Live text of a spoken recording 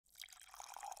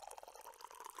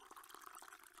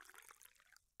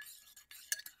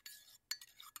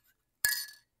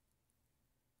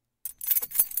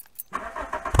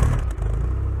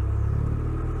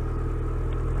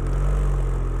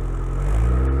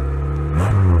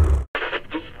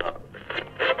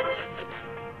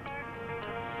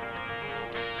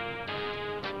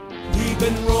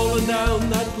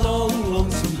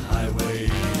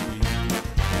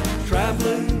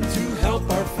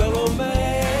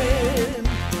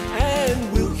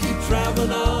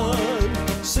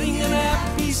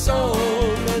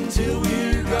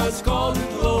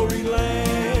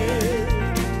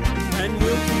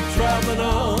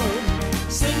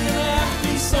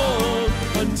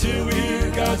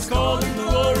God's calling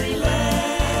glory land.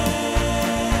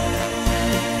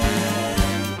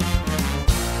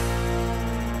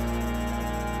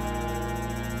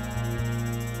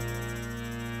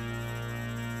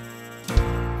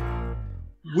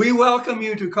 We welcome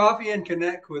you to Coffee and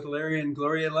Connect with Larry and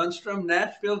Gloria Lundstrom,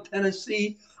 Nashville,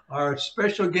 Tennessee. Our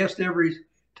special guest every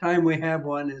time we have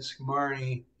one is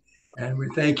Marnie, and we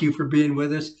thank you for being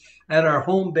with us at our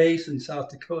home base in South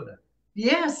Dakota.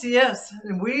 Yes, yes.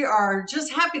 And we are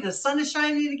just happy the sun is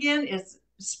shining again. It's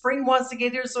spring wants to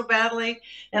get here so badly,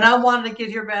 and I wanted to get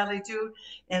here badly too.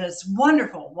 And it's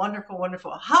wonderful, wonderful,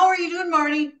 wonderful. How are you doing,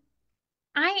 Marnie?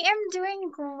 I am doing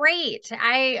great.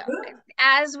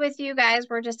 As with you guys,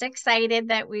 we're just excited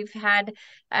that we've had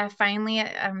finally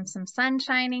some sun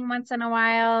shining once in a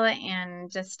while and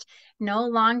just no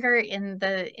longer in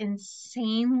the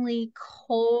insanely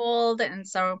cold. And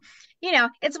so, you know,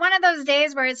 it's one of those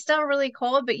days where it's still really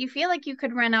cold, but you feel like you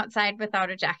could run outside without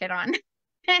a jacket on.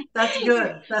 That's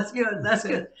good. That's good. That's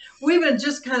good. We've been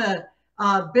just kind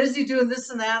of busy doing this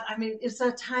and that. I mean, it's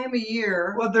that time of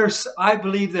year. Well, I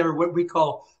believe there are what we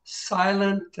call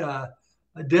silent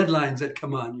deadlines that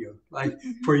come on you. Like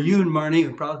for you and Marnie, it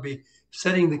would probably be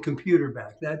setting the computer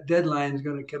back. That deadline is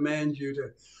going to command you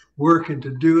to work and to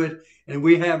do it. And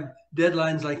we have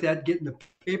deadlines like that, getting the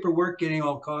paperwork, getting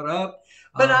all caught up.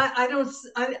 But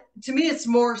to me, it's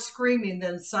more screaming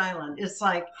than silent. It's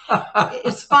like,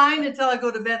 it's fine until I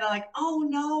go to bed. I'm like, oh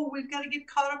no, we've got to get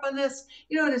caught up on this.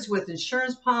 You know, it is with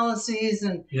insurance policies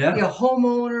and you know,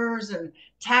 homeowners and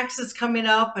taxes coming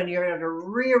up, and you're going to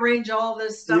rearrange all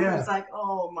this stuff. Yeah. It's like,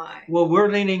 oh my. Well,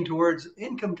 we're leaning towards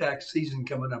income tax season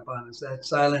coming up on us, that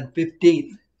silent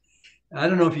 15th. I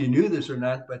don't know if you knew this or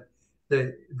not, but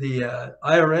the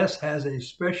IRS has a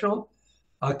special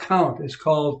account. It's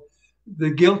called the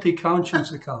guilty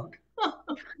conscience account.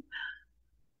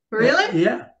 Really?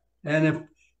 Yeah. And if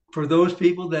for those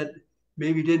people that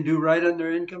maybe didn't do right on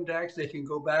their income tax, they can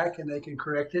go back and they can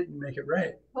correct it and make it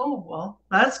right. Oh, well,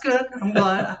 that's good. I'm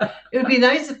glad. It would be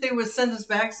nice if they would send us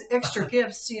back extra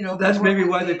gifts, you know. That's maybe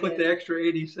why they put the extra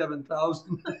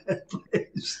 $87,000 in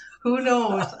place. Who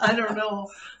knows? I don't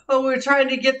know. But we're trying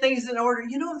to get things in order.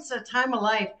 You know, it's a time of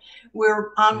life. We're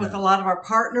on with a lot of our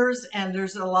partners, and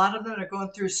there's a lot of them that are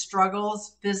going through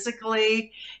struggles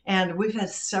physically. And we've had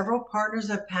several partners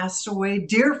that passed away,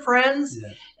 dear friends,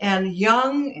 and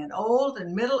young and old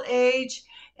and middle age.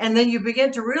 And then you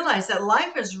begin to realize that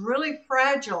life is really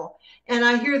fragile. And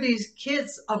I hear these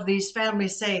kids of these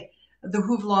families say,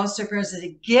 who've lost their parents, they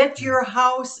say, get your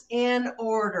house in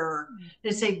order.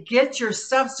 They say, get your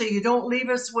stuff so you don't leave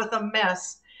us with a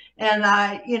mess. And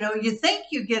you know, you think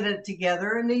you get it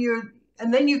together, and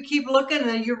then you keep looking, and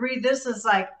then you read this, and it's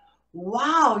like,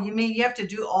 wow, you mean you have to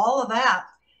do all of that?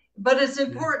 But it's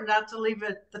important not to leave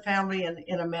the family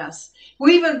in a mess.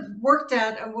 We even worked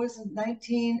at, it wasn't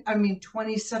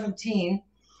 2017,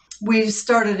 we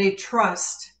started a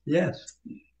trust. Yes.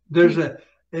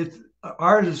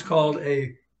 Ours is called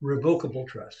a revocable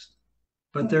trust,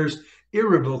 but there's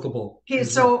irrevocable. Okay,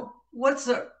 so what's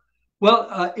the...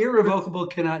 Well, irrevocable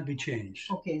cannot be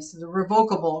changed. Okay, so the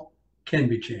revocable can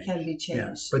be changed. Can be changed.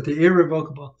 Yeah, but the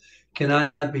irrevocable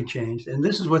cannot be changed. And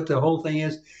this is what the whole thing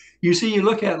is. You see, you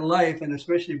look at life, and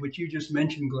especially what you just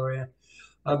mentioned, Gloria,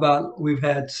 about we've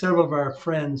had several of our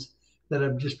friends that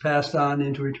have just passed on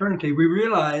into eternity. We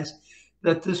realize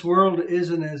that this world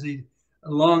isn't as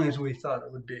long as we thought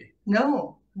it would be.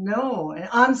 No, and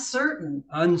uncertain.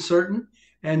 Uncertain.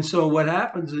 And so what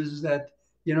happens is that,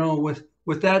 you know, with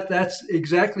that, that's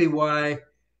exactly why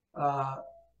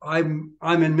I'm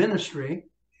in ministry.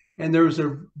 And there's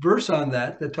a verse on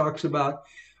that talks about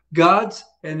God's,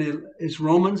 and it's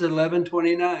Romans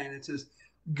 11:29. It says,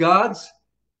 God's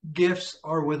gifts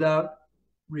are without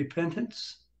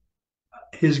repentance,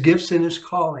 his gifts and his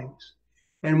callings.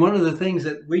 And one of the things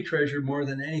that we treasure more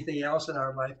than anything else in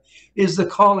our life is the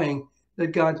calling that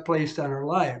God's placed on our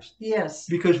lives. Yes.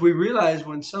 Because we realize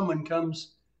when someone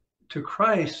comes to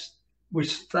Christ,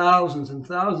 which thousands and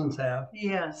thousands have,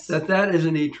 that is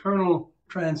an eternal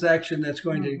transaction that's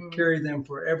going to carry them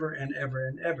forever and ever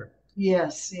and ever.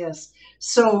 Yes, yes.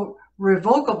 So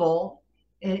revocable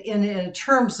in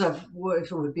terms of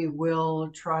if it would be will,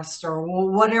 trust, or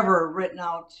whatever written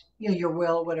out, you know, your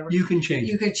will, whatever. You can change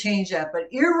it. You can change that. But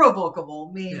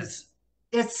irrevocable means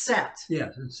it's set.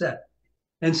 Yes, it's set.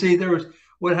 And see,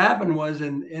 what happened was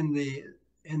in the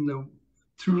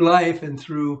through life and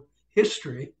through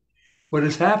history, what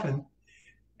has happened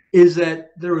is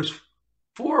that there was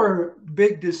 4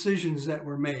 big decisions that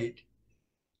were made.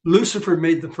 Lucifer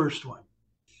made the first one.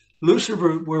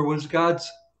 Lucifer was God's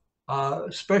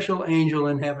special angel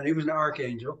in heaven. He was an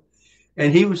archangel.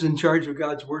 and he was in charge of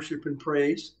God's worship and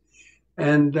praise.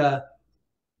 And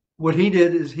what he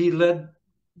did is he led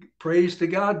praise to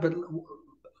God. But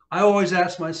I always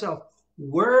ask myself,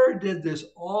 where did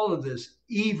all of this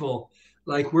evil,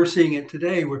 like we're seeing it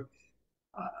today, where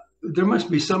there must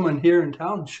be someone here in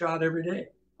town shot every day.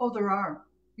 Oh, there are.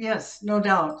 Yes, no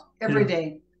doubt. Every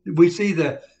day. We see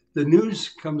the news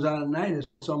comes on at night.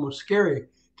 It's almost scary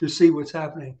to see what's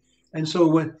happening. And so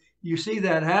when you see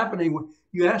that happening,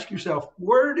 you ask yourself,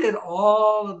 where did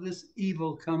all of this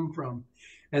evil come from?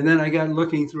 And then I got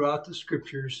looking throughout the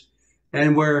scriptures,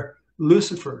 and where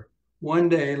Lucifer one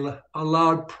day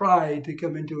allowed pride to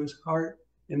come into his heart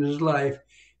and his life.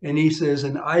 And he says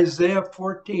in Isaiah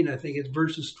 14, I think it's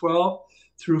verses 12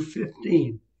 through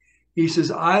 15, he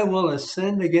says, I will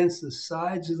ascend against the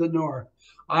sides of the north.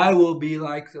 I will be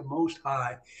like the Most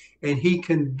High. And he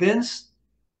convinced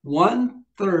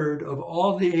 1/3 of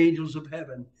all the angels of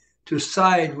heaven to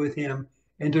side with him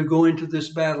and to go into this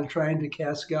battle trying to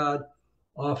cast God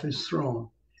off his throne.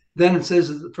 Then it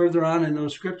says further on in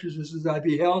those scriptures, it says, I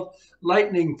beheld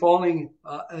lightning falling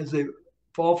as they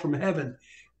fall from heaven.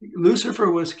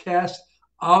 Lucifer was cast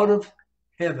out of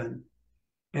heaven,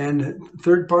 and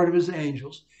third part of his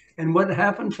angels. And what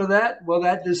happened for that? Well,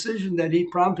 that decision that he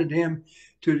prompted him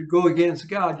to go against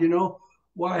God. You know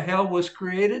why hell was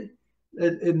created?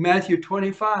 In Matthew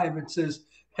 25, it says,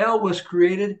 hell was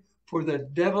created for the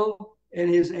devil and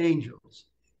his angels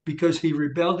because he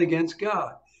rebelled against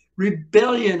God.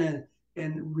 Rebellion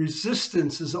and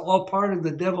resistance is all part of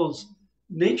the devil's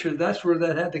nature. That's where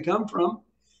that had to come from.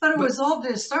 But it was all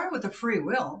to start with a free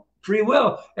will. Free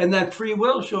will. And that free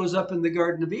will shows up in the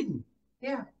Garden of Eden.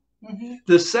 Yeah. Mm-hmm.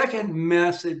 The second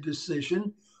massive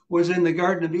decision was in the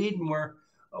Garden of Eden,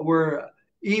 where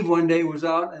Eve one day was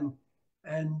out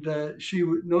and she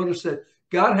noticed that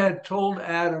God had told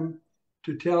Adam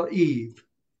to tell Eve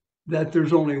that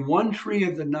there's only one tree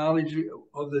of the knowledge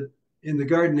of in the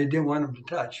garden they didn't want him to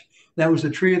touch. That was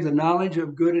the tree of the knowledge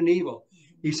of good and evil.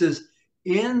 He says,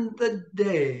 in the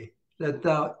day that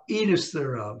thou eatest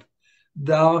thereof,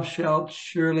 thou shalt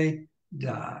surely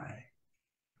die.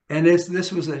 And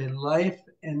this was a life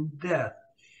and death.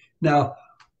 Now,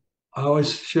 I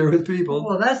always share with people.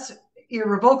 Well, that's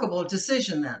irrevocable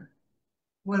decision then.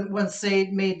 Once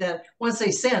they made that, once they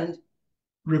sinned.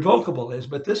 Revocable is,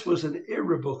 but this was an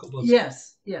irrevocable.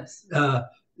 Yes.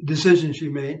 Decision she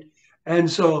made. And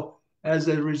so as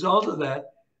a result of that,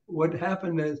 what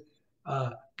happened is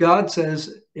God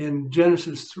says in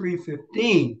Genesis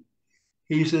 3:15,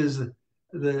 he says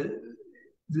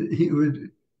he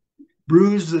would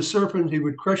bruise the serpent, he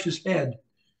would crush his head.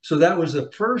 So that was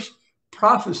the first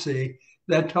prophecy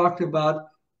that talked about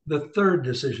the third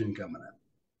decision coming up.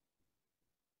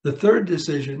 The third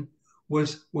decision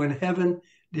was when heaven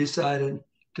decided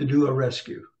to do a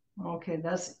rescue. Okay,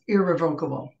 that's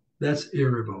irrevocable. That's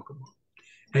irrevocable.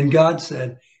 And God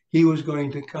said he was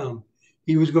going to come.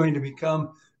 He was going to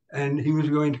become, and he was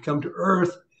going to come to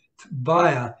earth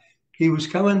he was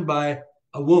coming by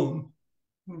a womb.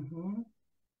 Mm-hmm.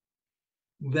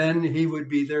 Then he would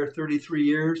be there 33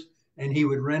 years and he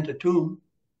would rent a tomb.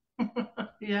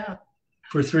 Yeah.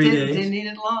 For 3 days. Didn't need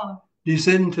it long.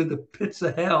 Descend into the pits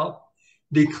of hell,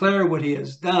 declare what he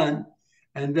has done,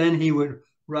 and then he would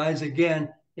rise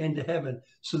again into heaven.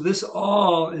 So this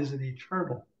all is an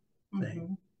eternal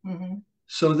thing. Mm-hmm. Mm-hmm.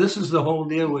 So this is the whole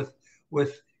deal with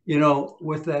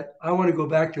that. I want to go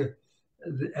back to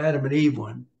the Adam and Eve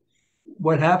one.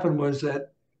 What happened was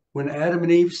that when Adam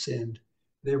and Eve sinned,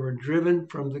 they were driven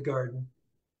from the garden.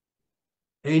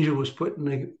 Angel was put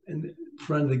in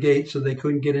front of the gate so they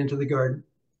couldn't get into the garden.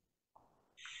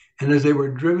 And as they were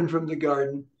driven from the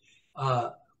garden,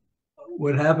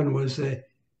 what happened was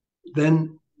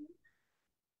then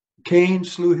Cain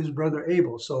slew his brother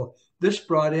Abel. So this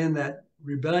brought in that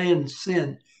rebellion,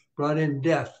 sin, brought in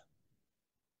death.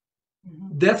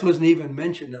 Mm-hmm. Death wasn't even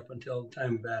mentioned up until the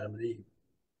time of Adam and Eve.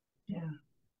 Yeah.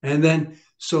 And then,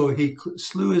 so he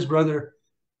slew his brother,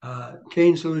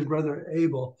 Cain slew his brother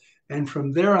Abel. And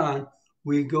from there on,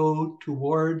 we go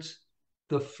towards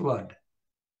the flood.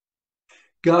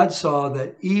 God saw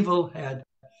that evil had,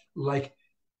 like,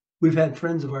 we've had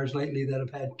friends of ours lately that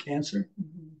have had cancer,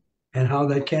 mm-hmm. and how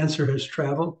that cancer has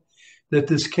traveled, that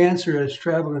this cancer has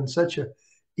traveled in such a,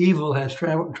 evil has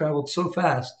traveled so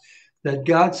fast that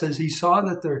God says he saw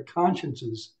that their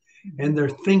consciences and their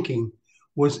thinking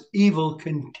was evil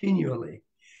continually.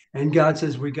 And God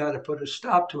says, we got to put a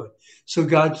stop to it. So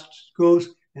God goes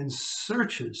and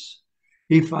searches.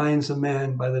 He finds a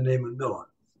man by the name of Noah.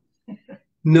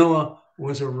 Noah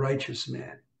was a righteous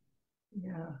man.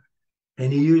 Yeah.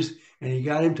 And he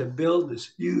got him to build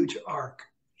this huge ark.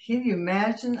 Can you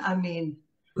imagine? I mean,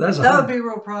 That's that would be a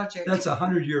real project. That's a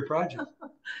 100-year project.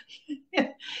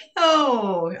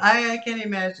 Oh, I can't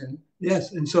imagine.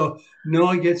 Yes, and so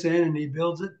Noah gets in and he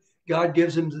builds it. God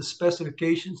gives him the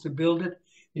specifications to build it.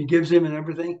 He gives him and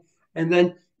everything. And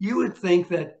then you would think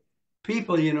that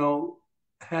people, you know,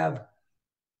 have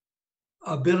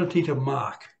ability to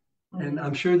mock. Mm-hmm. And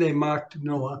I'm sure they mocked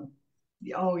Noah.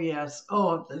 Oh, yes.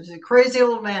 Oh, there's a crazy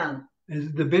old man.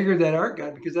 And the bigger that ark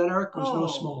got, because that ark was no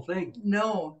small thing.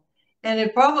 No. And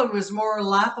it probably was more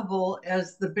laughable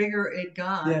as the bigger it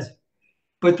got. Yes.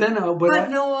 But then, but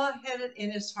Noah had it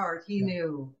in his heart. He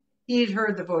knew. He'd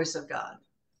heard the voice of God.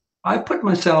 I put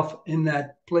myself in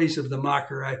that place of the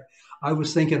mocker. I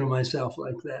was thinking of myself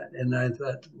like that. And I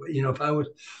thought, you know, if I was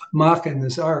mocking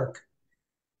this ark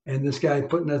and this guy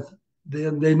putting it,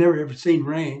 they never ever seen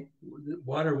rain.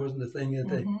 Water wasn't the thing that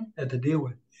they had to deal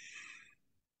with.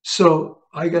 So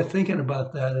I got thinking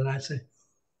about that and I said,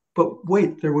 but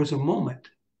wait, there was a moment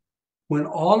when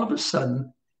all of a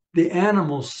sudden the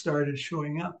animals started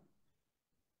showing up.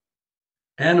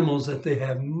 Animals that they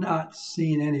have not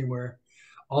seen anywhere.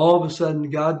 All of a sudden,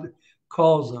 God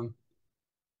calls them,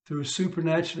 through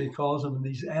supernaturally calls them, and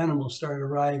these animals start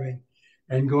arriving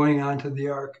and going onto the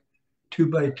ark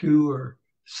 2 by 2 or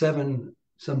 7.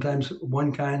 Sometimes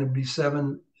one kind would be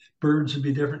 7, birds would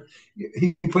be different.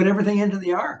 He put everything into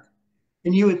the ark.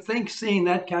 And you would think, seeing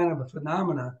that kind of a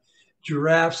phenomena,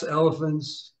 giraffes,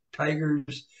 elephants,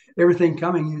 tigers, everything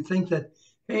coming, you'd think that,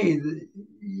 hey,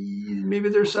 maybe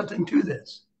there's something to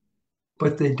this.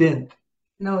 But they didn't.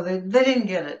 No, they didn't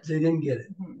get it. They didn't get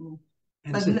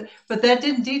it. But that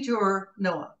didn't detour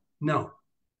Noah. No.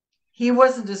 He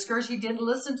wasn't discouraged. He didn't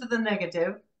listen to the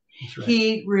negative. That's right.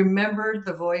 He remembered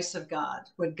the voice of God,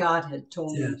 what God had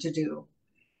told him to do.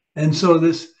 And so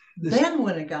this. Then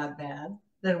when it got bad,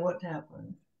 then what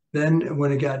happened? Then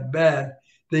when it got bad,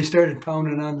 they started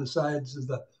pounding on the sides of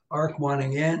the ark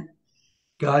wanting in.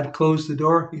 God closed the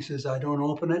door. He says, I don't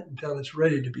open it until it's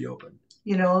ready to be opened.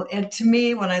 You know, and to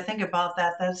me, when I think about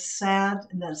that, that's sad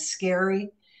and that's scary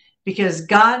because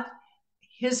God,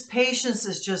 his patience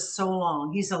is just so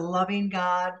long. He's a loving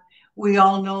God. We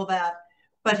all know that.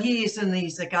 But he's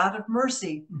a God of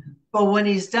mercy. Mm-hmm. But when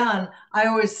he's done, I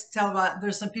always tell about,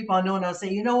 there's some people I know and I'll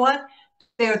say, you know what?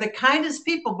 They're the kindest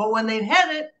people, but when they've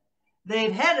had it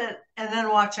and then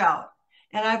watch out.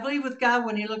 And I believe with God,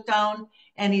 when he looked down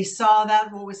and he saw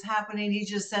that what was happening, he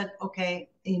just said, okay,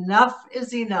 enough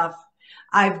is enough.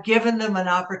 I've given them an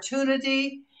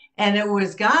opportunity, and it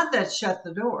was God that shut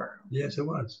the door. Yes, it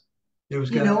was. It was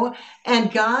God. You know,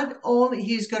 and God only,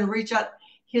 he's going to reach out.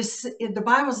 The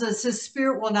Bible says his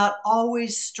spirit will not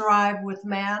always strive with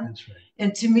man. That's right.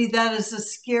 And to me, that is the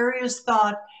scariest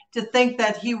thought, to think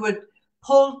that he would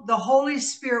pull, the Holy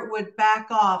Spirit would back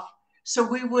off so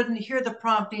we wouldn't hear the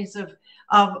promptings of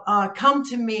come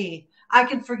to me. I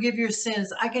can forgive your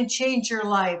sins. I can change your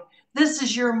life. This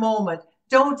is your moment.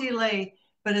 Don't delay.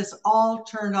 But it's all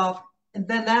turned off. And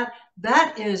then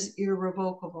that is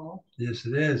irrevocable. Yes,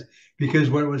 it is.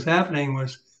 Because what was happening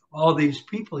was all these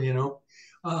people, you know,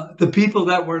 the people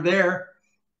that were there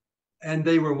and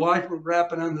they were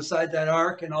wrapping on the side of that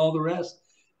ark and all the rest,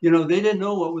 you know, they didn't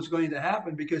know what was going to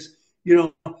happen because, you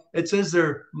know, it says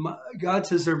God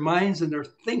says their minds and their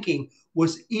thinking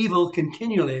was evil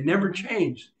continually. It never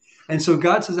changed. And so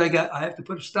God says, I have to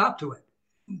put a stop to it.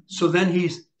 So then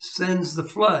he sends the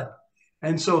flood.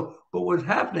 And so, but what's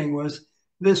happening was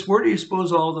this, where do you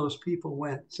suppose all those people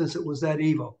went since it was that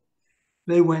evil?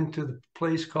 They went to the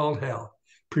place called hell,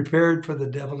 prepared for the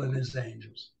devil and his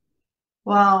angels.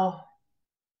 Wow.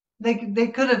 They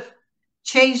could have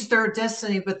changed their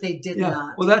destiny, but they did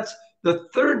not. Well, that's the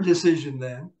third decision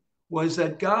then, was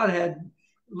that God had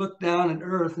looked down at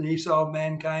earth and he saw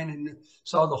mankind and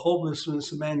saw the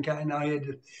hopelessness of mankind. Now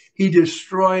he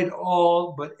destroyed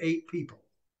all but 8 people.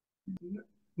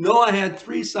 Noah had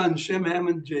 3 sons, Shem, Ham,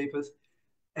 and Japheth.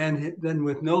 And then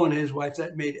with Noah and his wife,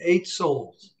 that made 8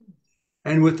 souls.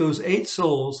 And with those 8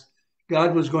 souls,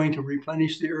 God was going to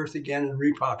replenish the earth again and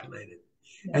repopulate it.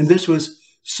 Yes. And this was,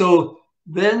 so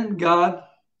then God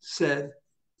said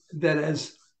that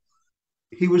as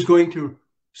he was going to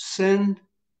send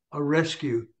a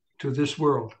rescue to this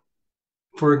world.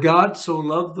 For God so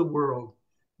loved the world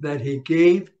that he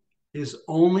gave his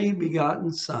only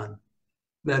begotten Son,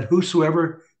 that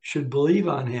whosoever should believe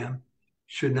on him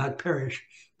should not perish,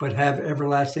 but have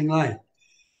everlasting life.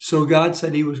 So God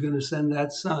said he was going to send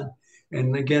that Son.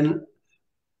 And again,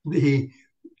 he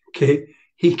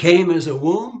came as a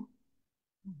womb.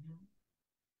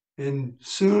 And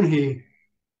soon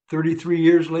 33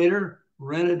 years later,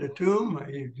 rented a tomb.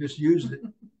 He just used it.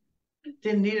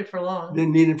 Didn't need it for long.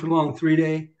 Didn't need it for long, 3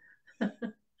 days.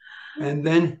 And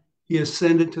then he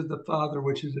ascended to the Father,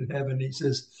 which is in heaven. He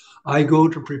says, I go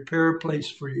to prepare a place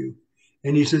for you.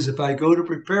 And he says, if I go to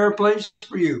prepare a place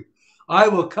for you, I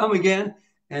will come again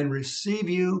and receive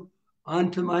you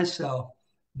unto myself,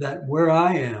 that where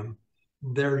I am,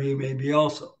 there ye may be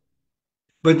also.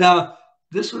 But now,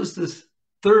 this was the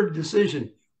third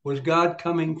decision, was God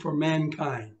coming for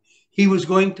mankind. He was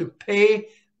going to pay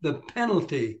the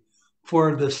penalty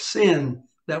for the sin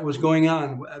that was going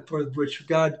on, for which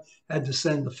God had to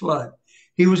send the flood.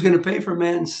 He was going to pay for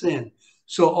man's sin.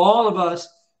 So all of us,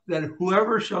 that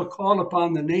whoever shall call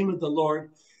upon the name of the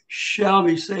Lord shall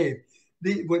be saved.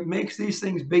 What makes these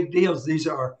things big deals, these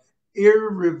are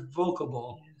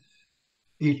irrevocable,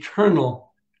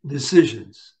 eternal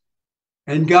decisions.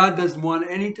 And God doesn't want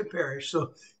any to perish.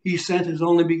 So he sent his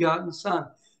only begotten Son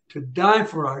to die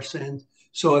for our sins.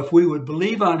 So if we would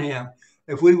believe on him,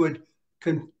 if we would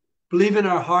believe in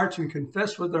our hearts and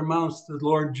confess with our mouths the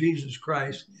Lord Jesus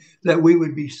Christ, that we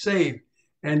would be saved.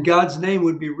 And God's name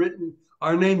would be written,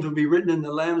 our names would be written in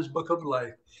the Lamb's Book of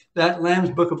Life. That Lamb's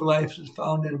Book of Life is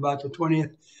found in about the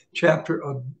 20th chapter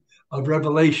of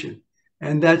Revelation.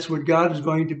 And that's what God is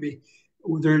going to be.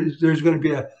 There's going to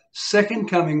be a second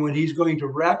coming when he's going to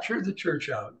rapture the church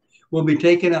out. We'll be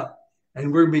taken up,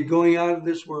 and we're going to be going out of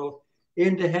this world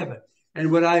into heaven.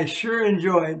 And what I sure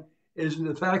enjoyed is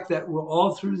the fact that we're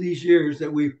all through these years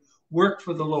that we've worked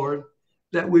for the Lord,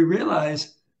 that we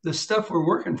realize the stuff we're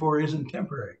working for isn't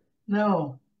temporary.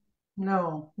 No,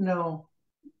 no, no.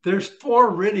 There's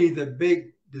four really the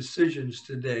big decisions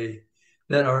today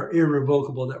that are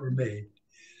irrevocable that were made.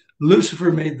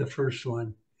 Lucifer made the first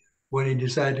one when he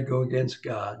decided to go against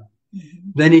God.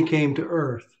 Mm-hmm. Then he came to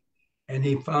earth and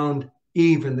he found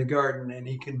Eve in the garden, and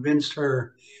he convinced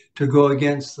her to go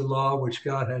against the law which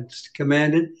God had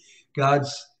commanded.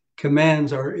 God's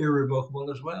commands are irrevocable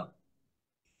as well.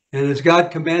 And as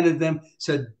God commanded them,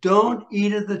 said, don't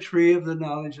eat of the tree of the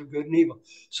knowledge of good and evil.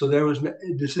 So there was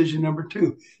decision number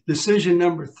 2. Decision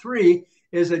number 3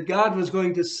 is that God was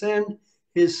going to send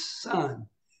his Son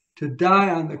to die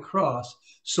on the cross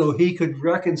so he could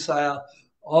reconcile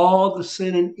all the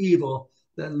sin and evil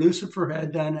that Lucifer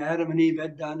had done, Adam and Eve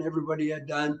had done, everybody had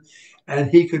done,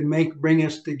 and he could bring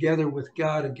us together with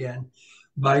God again.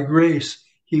 By grace,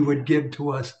 he would give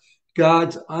to us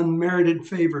God's unmerited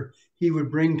favor. He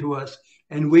would bring to us,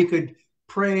 and we could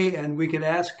pray and we could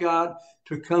ask God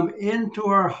to come into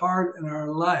our heart and our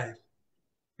life.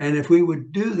 And if we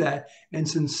would do that and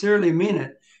sincerely mean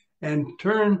it and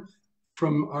turn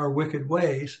from our wicked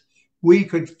ways, we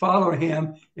could follow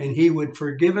him, and he would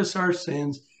forgive us our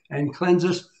sins and cleanse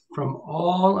us from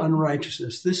all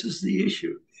unrighteousness. This is the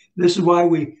issue. This is why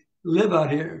we live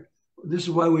out here. This is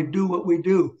why we do what we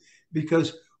do,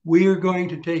 because we are going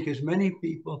to take as many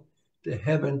people to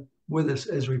heaven with us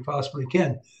as we possibly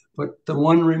can. But the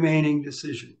one remaining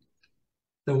decision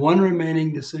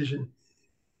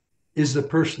is the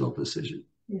personal decision.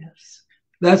 Yes.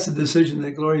 That's the decision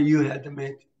that, Gloria, you had to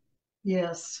make.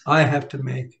 Yes. I have to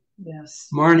make. Yes.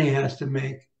 Marnie has to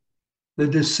make the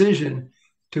decision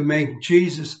to make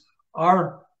Jesus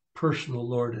our personal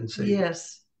Lord and Savior.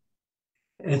 Yes.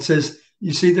 And it says,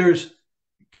 you see, there's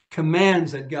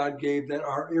commands that God gave that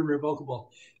are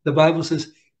irrevocable. The Bible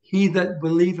says, he that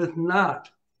believeth not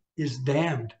is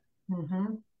damned. Mm-hmm.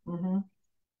 Mm-hmm.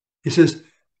 He says,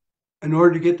 in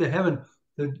order to get to heaven,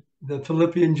 the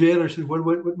Philippian jailer says,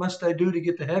 what must I do to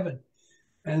get to heaven?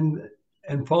 And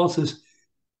Paul says,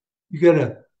 you got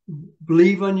to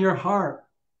believe on your heart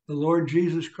the Lord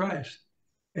Jesus Christ.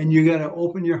 And you got to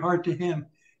open your heart to him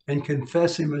and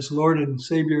confess him as Lord and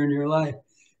Savior in your life.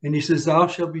 And he says, thou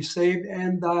shalt be saved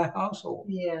and thy household.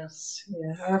 Yes.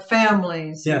 Yeah. Our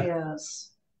families. Yeah. Yes.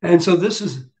 And so this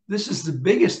is the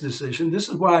biggest decision. This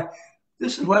is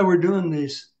why we're doing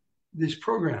these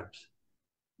programs.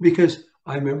 Because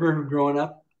I remember growing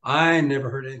up, I never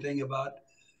heard anything about,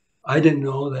 I didn't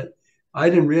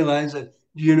realize that,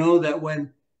 do you know that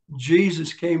when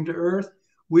Jesus came to earth,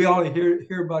 we always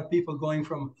hear about people going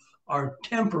from our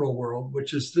temporal world,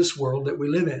 which is this world that we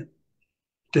live in,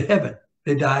 to heaven.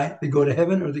 They die, they go to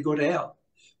heaven, or they go to hell.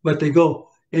 But they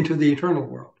go into the eternal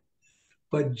world.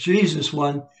 But Jesus is the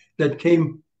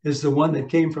one that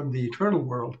came from the eternal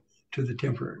world to the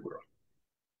temporary world.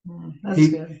 That's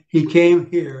good. He came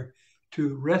here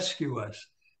to rescue us,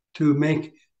 to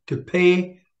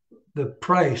pay the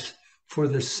price for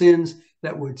the sins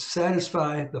that would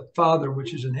satisfy the Father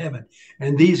which is in heaven.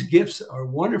 And these gifts are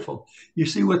wonderful. You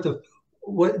see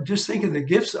just think of the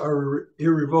gifts are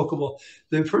irrevocable.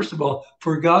 First of all,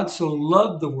 for God so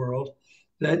loved the world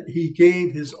that he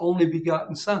gave his only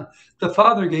begotten son. The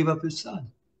Father gave up his son.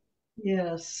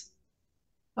 Yes.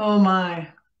 Oh my.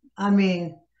 I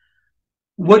mean,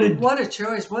 What a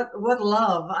choice. What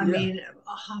love. I Yeah. mean,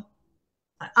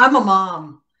 I'm a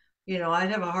mom. You know,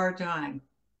 I'd have a hard time.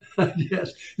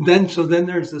 Yes. Then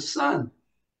there's the Son.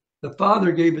 The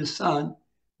Father gave his Son.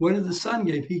 What did the Son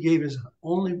give? He gave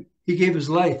his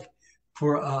life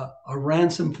for a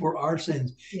ransom for our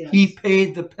sins. Yes. He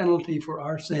paid the penalty for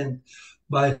our sin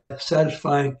by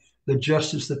satisfying the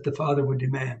justice that the Father would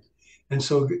demand. And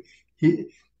so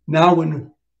now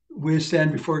when we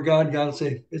stand before God, God will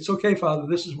say, it's okay, Father,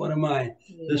 this is one of mine.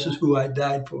 Yeah. This is who I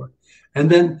died for. And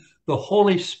then the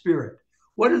Holy Spirit.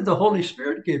 What did the Holy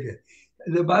Spirit give you?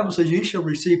 The Bible says you shall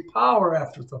receive power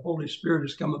after the Holy Spirit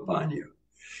has come upon you.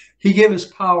 He gave us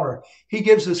power. He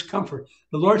gives us comfort.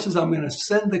 The Lord says, I'm going to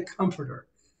send the Comforter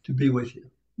to be with you.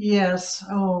 Yes.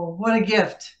 Oh, what a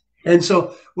gift. And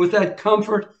so with that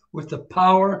comfort, with the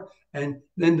power, and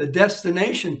then the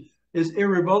destination is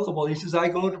irrevocable. He says, I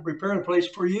go to prepare a place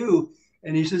for you.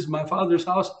 And he says, my Father's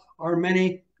house are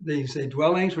many, they say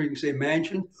dwellings, or you can say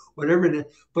mansion, whatever it is,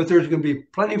 but there's going to be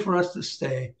plenty for us to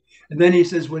stay. And then he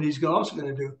says what he's also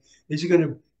going to do is he's going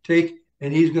to take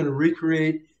and he's going to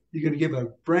recreate. He's going to give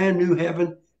a brand new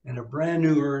heaven and a brand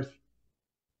new earth.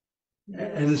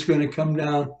 Yes. And it's going to come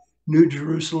down, New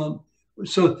Jerusalem.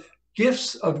 So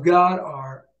gifts of God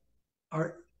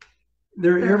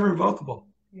they're irrevocable.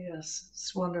 Yes,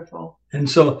 it's wonderful. And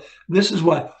so this is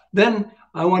why. Then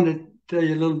I want to tell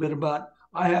you a little bit about,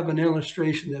 I have an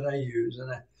illustration that I use,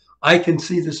 and I can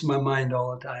see this in my mind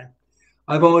all the time.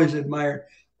 I've always admired,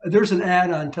 there's an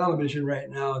ad on television right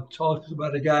now. It talks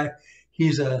about a guy,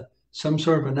 he's some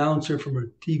sort of announcer from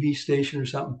a TV station or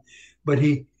something, but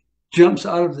he jumps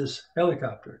out of this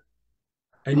helicopter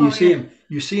and you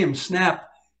see him snap.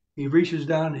 He reaches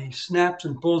down and he snaps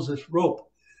and pulls this rope,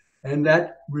 and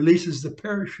that releases the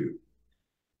parachute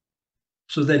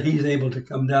so that he's able to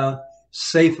come down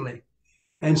safely.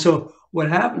 And so what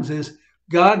happens is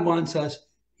God wants us,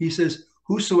 he says,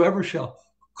 whosoever shall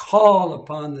call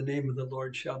upon the name of the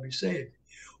Lord shall be saved.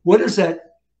 What is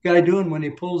that guy doing when he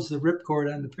pulls the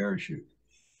ripcord on the parachute?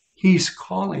 He's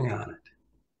calling on it.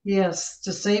 Yes,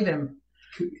 to save him.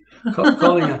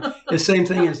 Calling on. The same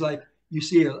thing as like you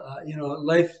see,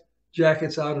 life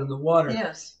jackets out in the water.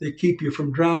 Yes. They keep you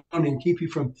from drowning, keep you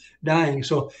from dying.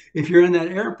 So if you're in that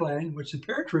airplane, which the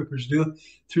paratroopers do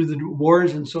through the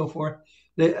wars and so forth,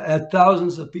 they at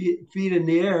thousands of feet in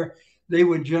the air, they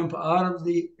would jump out of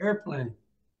the airplane.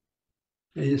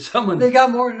 They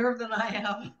got more nerve than I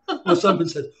have. Well, someone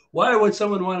said, why would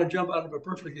someone want to jump out of a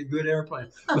perfectly good airplane?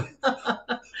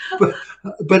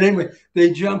 But anyway,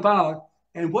 they jump out.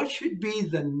 And what should be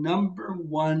the number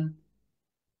one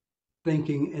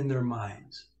thinking in their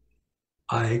minds?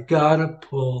 I gotta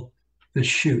pull the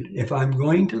chute. If I'm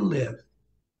going to live,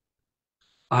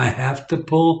 I have to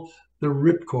pull the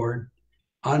ripcord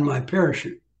on my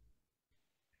parachute.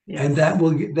 Yes. And that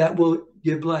will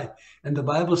give life. And the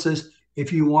Bible says,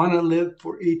 if you want to live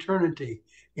for eternity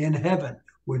in heaven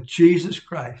with Jesus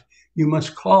Christ, you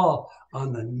must call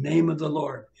on the name of the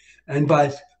Lord. And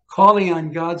by calling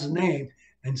on God's name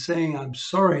and saying, I'm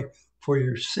sorry for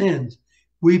your sins,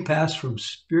 we pass from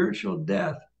spiritual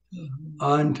death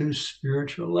onto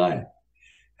spiritual life.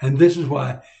 And this is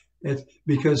why,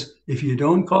 because if you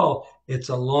don't call, it's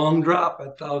a long drop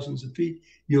at thousands of feet.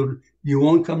 You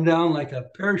won't come down like a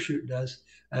parachute does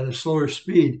at a slower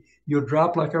speed. You'll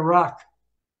drop like a rock.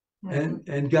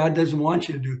 And God doesn't want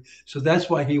you to do. So that's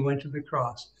why he went to the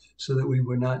cross, so that we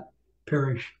would not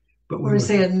perish. But we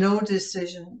say a no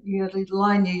decision. You had a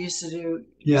line you used to do.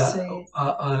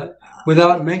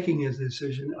 Without making a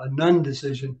decision, a none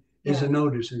decision is a no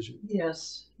decision.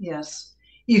 Yes, yes.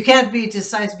 You can't be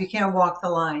decisive. You can't walk the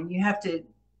line.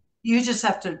 You just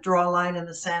have to draw a line in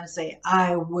the sand and say,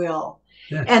 I will.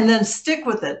 Yeah. And then stick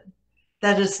with it.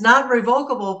 That it's not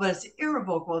revocable, but it's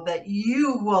irrevocable, that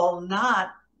you will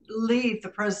not leave the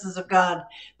presence of God.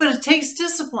 But it takes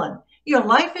discipline.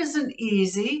 Life isn't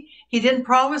easy. He didn't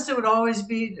promise it would always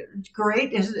be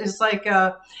great. It's like,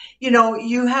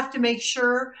 you have to make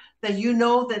sure that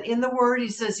that in the word, he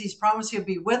says he's promised he'll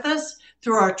be with us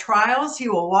through our trials. He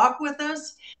will walk with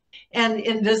us. And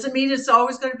it doesn't mean it's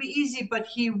always going to be easy, but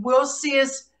he will see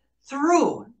us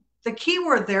through. The key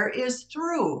word there is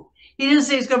through. He didn't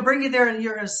say he's going to bring you there and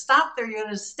you're going to stop there. You're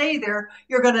going to stay there.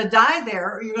 You're going to die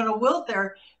there, or you're going to wilt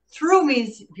there. Through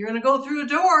means if you're going to go through a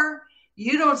door,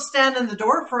 you don't stand in the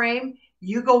door frame.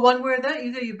 You go one way or the other.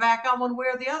 Either you back on one way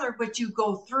or the other, but you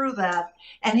go through that.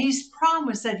 And he's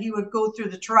promised that he would go through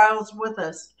the trials with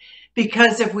us.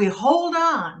 Because if we hold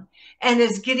on and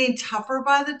it's getting tougher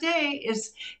by the day.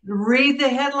 Is read the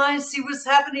headlines, see what's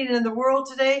happening in the world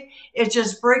today. It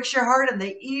just breaks your heart, and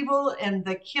the evil and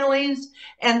the killings.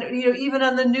 And even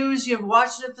on the news, you've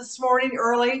watched it this morning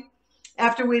early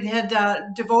after we'd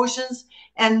had devotions,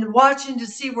 and watching to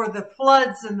see where the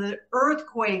floods and the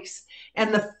earthquakes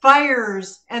and the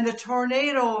fires and the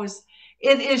tornadoes,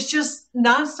 it is just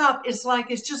nonstop. It's like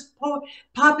it's just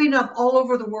popping up all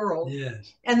over the world.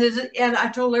 Yes. And I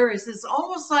told Larry, it's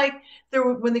almost like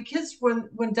when the kids,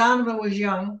 when Donovan was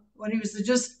young, when he was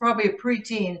just probably a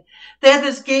preteen, they had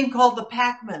this game called the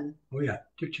Pac-Man. Oh yeah.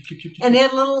 And they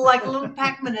had little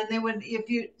Pac-Man, and they would,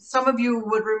 some of you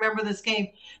would remember this game,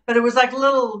 but it was like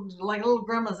little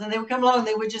gremlins, and they would come along and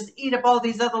they would just eat up all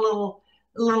these other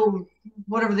little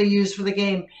whatever they use for the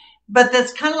game. But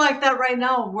that's kind of like that right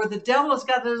now, where the devil's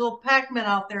got their little Pac-Man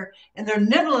out there, and they're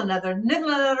nibbling at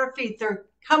our feet. They're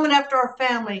coming after our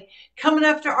family, coming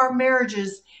after our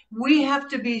marriages. We have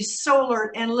to be so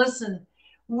alert and listen.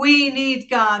 We need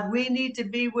God. We need to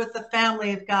be with the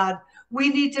family of God. We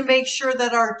need to make sure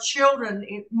that our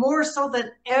children, more so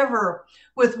than ever,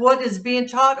 with what is being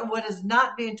taught and what is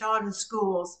not being taught in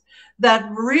schools, that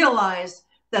realize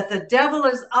that the devil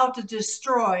is out to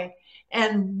destroy.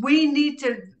 And we need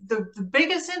to, the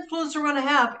biggest influence we're going to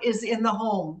have is in the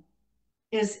home.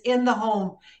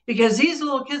 Because these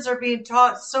little kids are being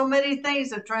taught so many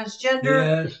things of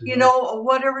transgender, yes,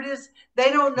 whatever it is. They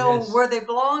don't know yes. where they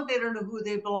belong. They don't know who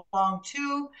they belong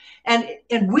to.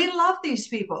 And we love these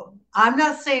people. I'm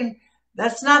not saying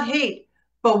that's not hate,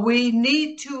 but we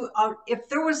need to, if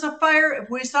there was a fire, if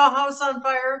we saw a house on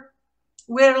fire,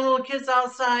 we had little kids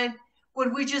outside,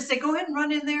 would we just say, go ahead and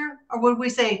run in there? Or would we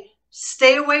say,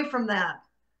 stay away from that?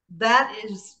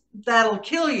 That'll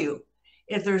kill you.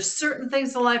 If there's certain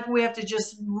things in life, we have to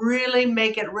just really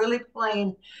make it really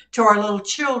plain to our little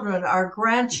children, our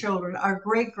grandchildren, our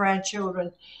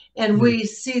great-grandchildren, and we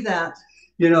see that.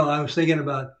 I was thinking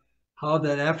about how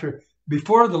that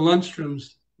before the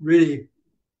LUNDSTROMS really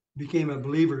became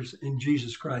believers in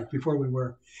Jesus Christ, before we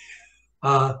were,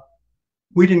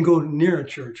 we didn't go near a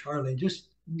church hardly, just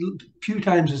a few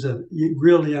times as a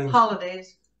real young.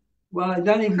 Holidays. Well,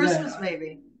 not even Christmas, that.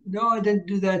 maybe. No, I didn't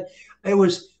do that.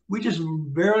 We just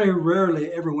very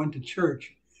rarely ever went to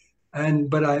church.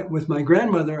 But with my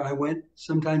grandmother, I went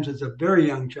sometimes as a very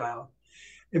young child.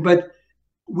 But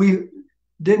we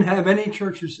didn't have any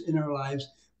churches in our lives.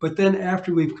 But then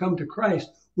after we've come to Christ,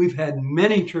 we've had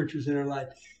many churches in our life,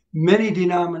 many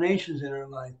denominations in our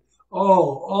life.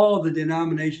 Oh, all the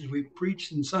denominations we've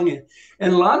preached and sung in.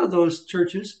 And a lot of those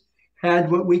churches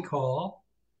had what we call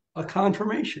a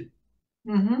confirmation.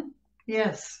 Mm-hmm.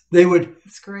 Yes.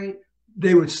 It's great.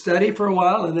 They would study for a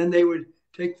while, and then they would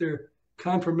take their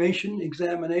confirmation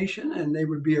examination, and they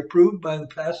would be approved by the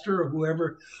pastor or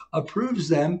whoever approves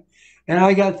them. And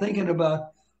I got thinking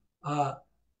about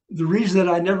the reason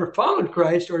that I never followed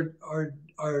Christ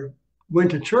or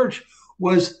went to church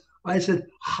was I said,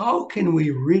 how can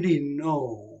we really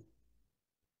know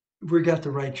if we got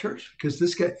the right church? Because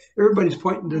everybody's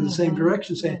pointing to the same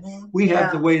direction, saying we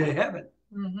have the way to heaven.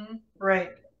 Mm-hmm.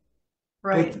 Right.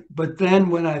 Right. But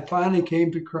then when I finally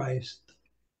came to Christ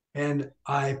and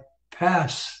I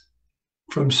passed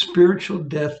from spiritual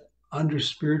death under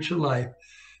spiritual life,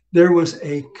 there was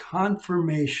a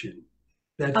confirmation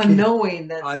that knowing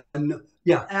that.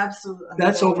 Yeah. Absolutely.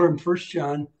 That's over in 1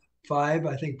 John 5,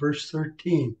 I think, verse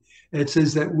 13. It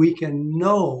says that we can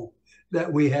know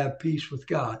that we have peace with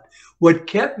God. What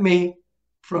kept me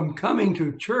from coming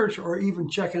to church or even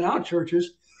checking out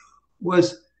churches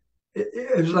was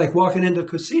it was like walking into a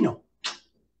casino,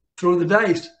 throw the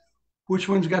dice. Which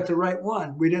one's got the right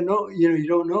one? We didn't know. You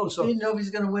don't know. So you didn't know if he's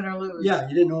going to win or lose. Yeah,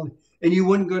 you didn't know, and you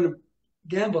weren't going to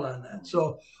gamble on that.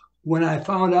 So when I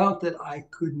found out that I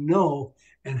could know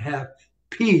and have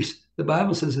peace, the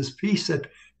Bible says it's peace that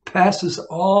passes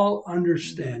all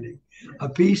understanding, a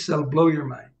peace that'll blow your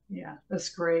mind. Yeah, that's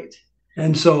great.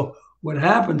 And so what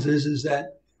happens is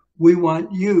that we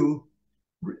want you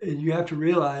have to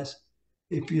realize,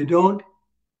 if you don't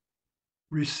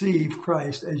receive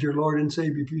Christ as your Lord and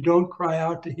Savior, if you don't cry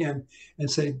out to him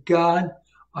and say, God,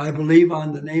 I believe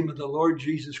on the name of the Lord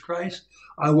Jesus Christ.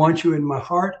 I want you in my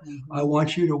heart. I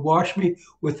want you to wash me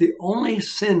with the only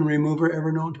sin remover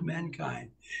ever known to mankind.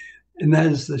 And that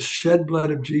is the shed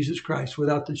blood of Jesus Christ.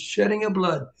 Without the shedding of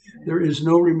blood, there is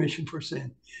no remission for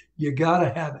sin. You got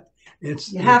to have it.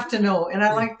 You have to know. And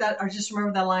I like that. I just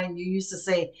remember that line you used to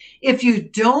say, if you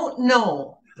don't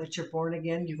know that you're born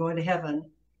again, you're going to heaven,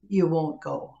 you won't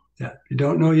go. Yeah. You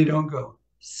don't know, you don't go.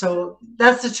 So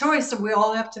that's the choice that we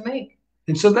all have to make.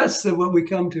 And so that's what we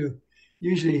come to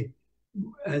usually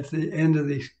at the end of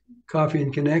these Coffee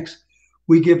and Connects.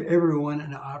 we give everyone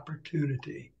an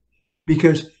opportunity,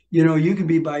 because, you know, you can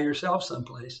be by yourself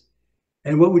someplace,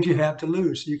 and what would you have to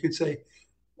lose? You could say,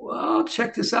 well,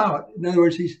 check this out. In other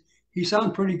words, he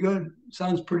sounds pretty good,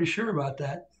 sounds pretty sure about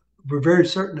that. We're very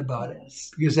certain about it,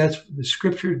 because that's the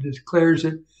scripture declares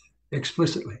it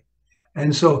explicitly.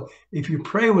 And so if you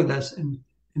pray with us and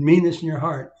mean this in your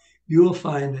heart, you will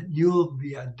find that you'll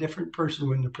be a different person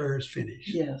when the prayer is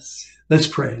finished. Yes. Let's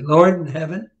pray. Lord in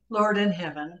heaven. Lord in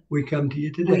heaven. We come to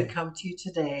you today. We come to you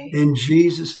today. In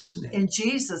Jesus' name. In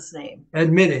Jesus' name.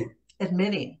 Admitting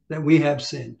that we have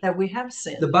sinned. That we have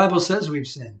sinned. The Bible says we've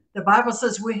sinned. The Bible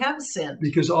says we have sinned.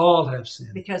 Because all have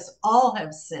sinned. Because all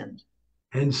have sinned.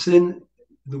 And sin,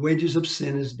 the wages of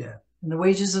sin is death. And the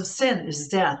wages of sin is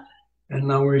death. And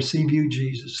now I receive you,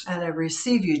 Jesus. And I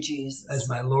receive you, Jesus. As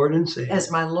my Lord and Savior.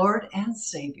 As my Lord and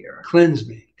Savior. Cleanse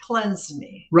me. Cleanse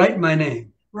me. Write my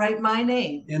name. Write my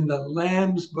name. In the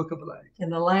Lamb's Book of Life. In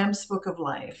the Lamb's Book of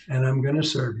Life. And I'm going to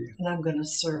serve you. And I'm going to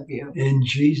serve you. In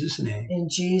Jesus' name. In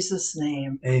Jesus'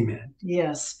 name. Amen.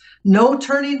 Yes. No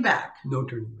turning back. No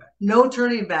turning back. No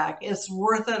turning back. It's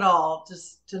worth it all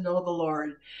just to know the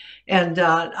Lord. And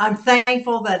I'm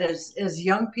thankful that as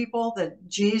young people that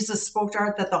Jesus spoke to our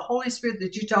heart, that the Holy Spirit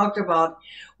that you talked about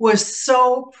was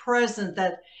so present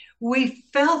that we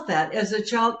felt that as a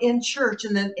child in church.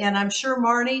 And I'm sure,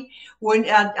 Marnie, when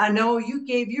I know you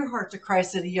gave your heart to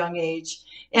Christ at a young age,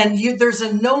 and there's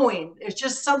a knowing. It's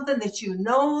just something that you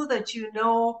know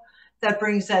that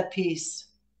brings that peace.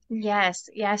 Yes,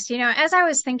 yes. You know, as I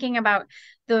was thinking about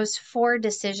those 4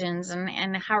 decisions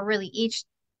and how really each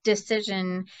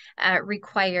decision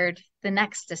required the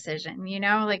next decision, you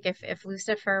know, like if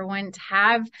Lucifer wouldn't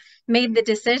have made the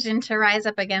decision to rise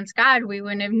up against God, we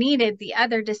wouldn't have needed the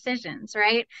other decisions,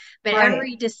 right? But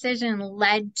every decision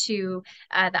led to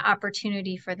the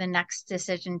opportunity for the next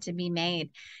decision to be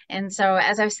made. And so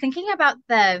as I was thinking about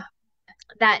that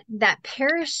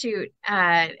parachute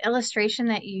illustration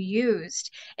that you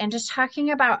used, and just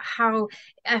talking about how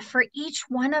for each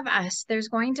one of us there's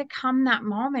going to come that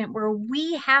moment where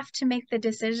we have to make the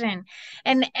decision.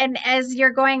 And as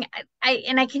you're going,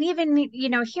 I can even, you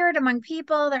know, hear it among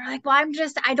people. They're like, well,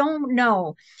 I don't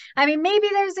know. I mean, maybe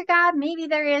there's a God, maybe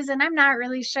there is, and I'm not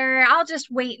really sure. I'll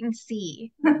just wait and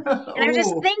see. And I'm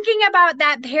just thinking about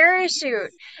that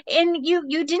parachute, and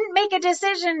you didn't make a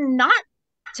decision not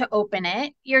to open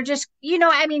it. You're just, you know,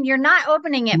 I mean, you're not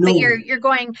opening it, but you're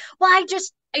going, well, I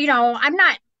just, you know, I'm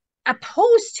not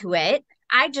opposed to it.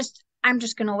 I'm just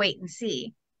going to wait and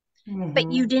see.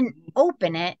 But you didn't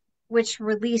open it, which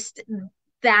released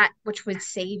that which would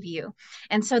save you.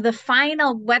 And so the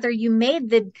final, whether you made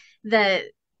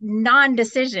the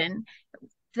non-decision,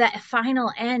 the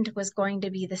final end was going to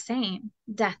be the same,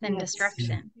 death and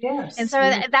destruction. Yes. And so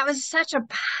that was such a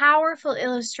powerful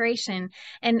illustration,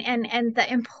 and the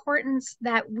importance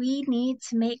that we need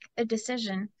to make a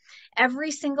decision.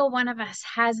 Every single one of us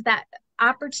has that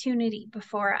opportunity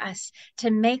before us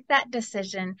to make that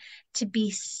decision, to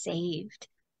be saved,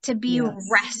 to be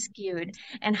rescued.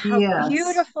 And how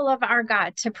beautiful of our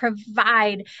God to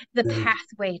provide the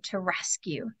pathway to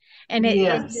rescue. And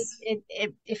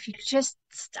if you just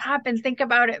stop and think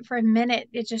about it for a minute,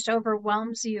 it just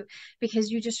overwhelms you,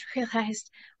 because you just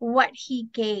realized what he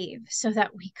gave so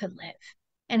that we could live.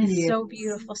 And it's so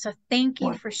beautiful. So thank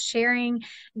you for sharing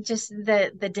just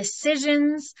the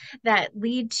decisions that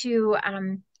lead to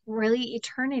really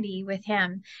eternity with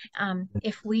him,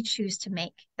 if we choose to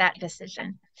make that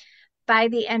decision. By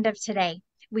the end of today,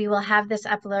 we will have this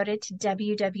uploaded to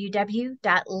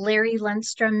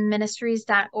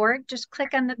www.larrylundstromministries.org. Just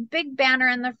click on the big banner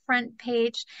on the front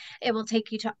page. It will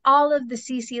take you to all of the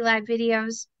CCLIVE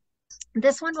videos.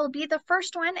 This one will be the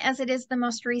first one, as it is the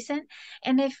most recent.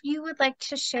 And if you would like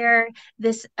to share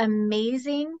this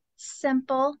amazing,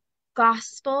 simple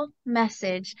gospel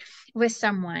message with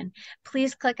someone,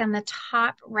 please click on the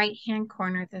top right-hand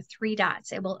corner, the 3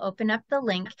 dots. It will open up the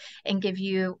link and give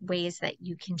you ways that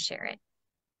you can share it.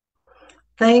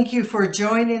 Thank you for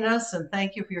joining us, and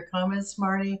thank you for your comments,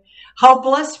 Marty. How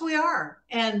blessed we are.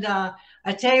 And I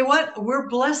tell you what, we're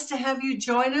blessed to have you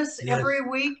join us every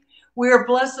week. We are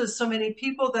blessed with so many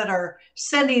people that are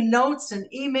sending notes and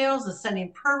emails and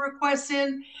sending prayer requests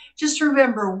in. Just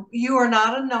remember, you are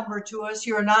not a number to us.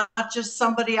 You are not just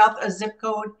somebody out a zip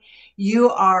code. You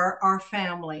are our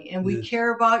family, and we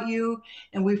care about you,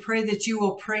 and we pray that you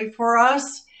will pray for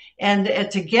us. And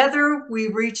together we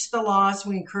reach the lost,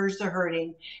 we encourage the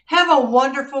hurting. Have a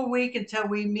wonderful week until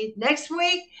we meet next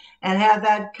week, and have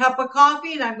that cup of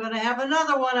coffee. And I'm going to have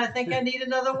another one. I think I need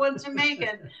another one to make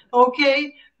it.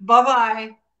 Okay.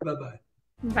 Bye-bye. Bye-bye.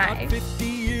 Bye. About 50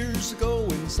 years ago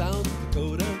in South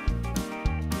Dakota,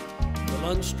 the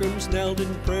LUNDSTROMS knelt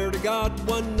in prayer to God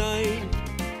one night.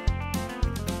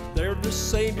 There the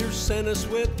Savior sent us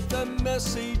with a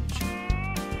message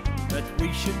that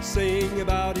we should sing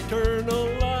about eternal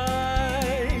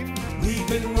life. We've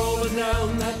been rolling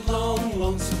down that long,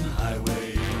 lonesome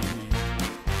highway,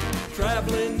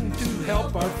 traveling to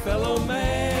help our fellow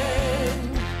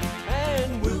man.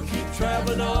 And we'll keep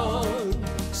traveling on,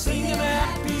 singing a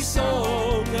happy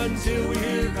song until we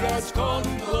hear God's call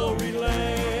in glory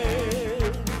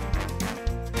land.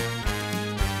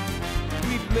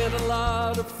 We've met a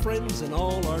lot of friends in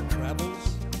all our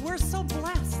travels. We're so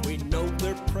blessed. We know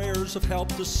their prayers have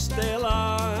helped us stay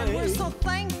alive. And we're so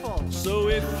thankful. So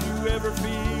if you ever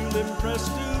feel impressed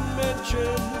to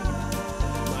mention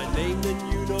my name, then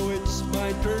you know it's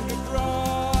my turn to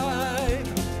drive.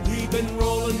 We've been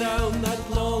rolling down that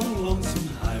long, lonesome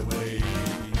highway,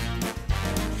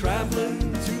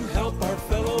 traveling to help our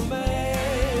fellow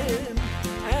man.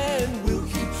 And we'll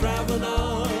keep traveling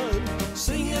on,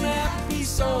 singing a happy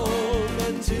song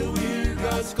until we hear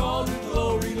God's call to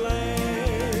glory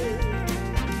land.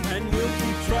 And we'll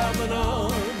keep traveling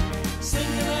on,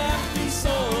 singing a happy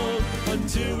song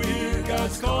until we hear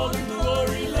God's call to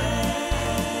glory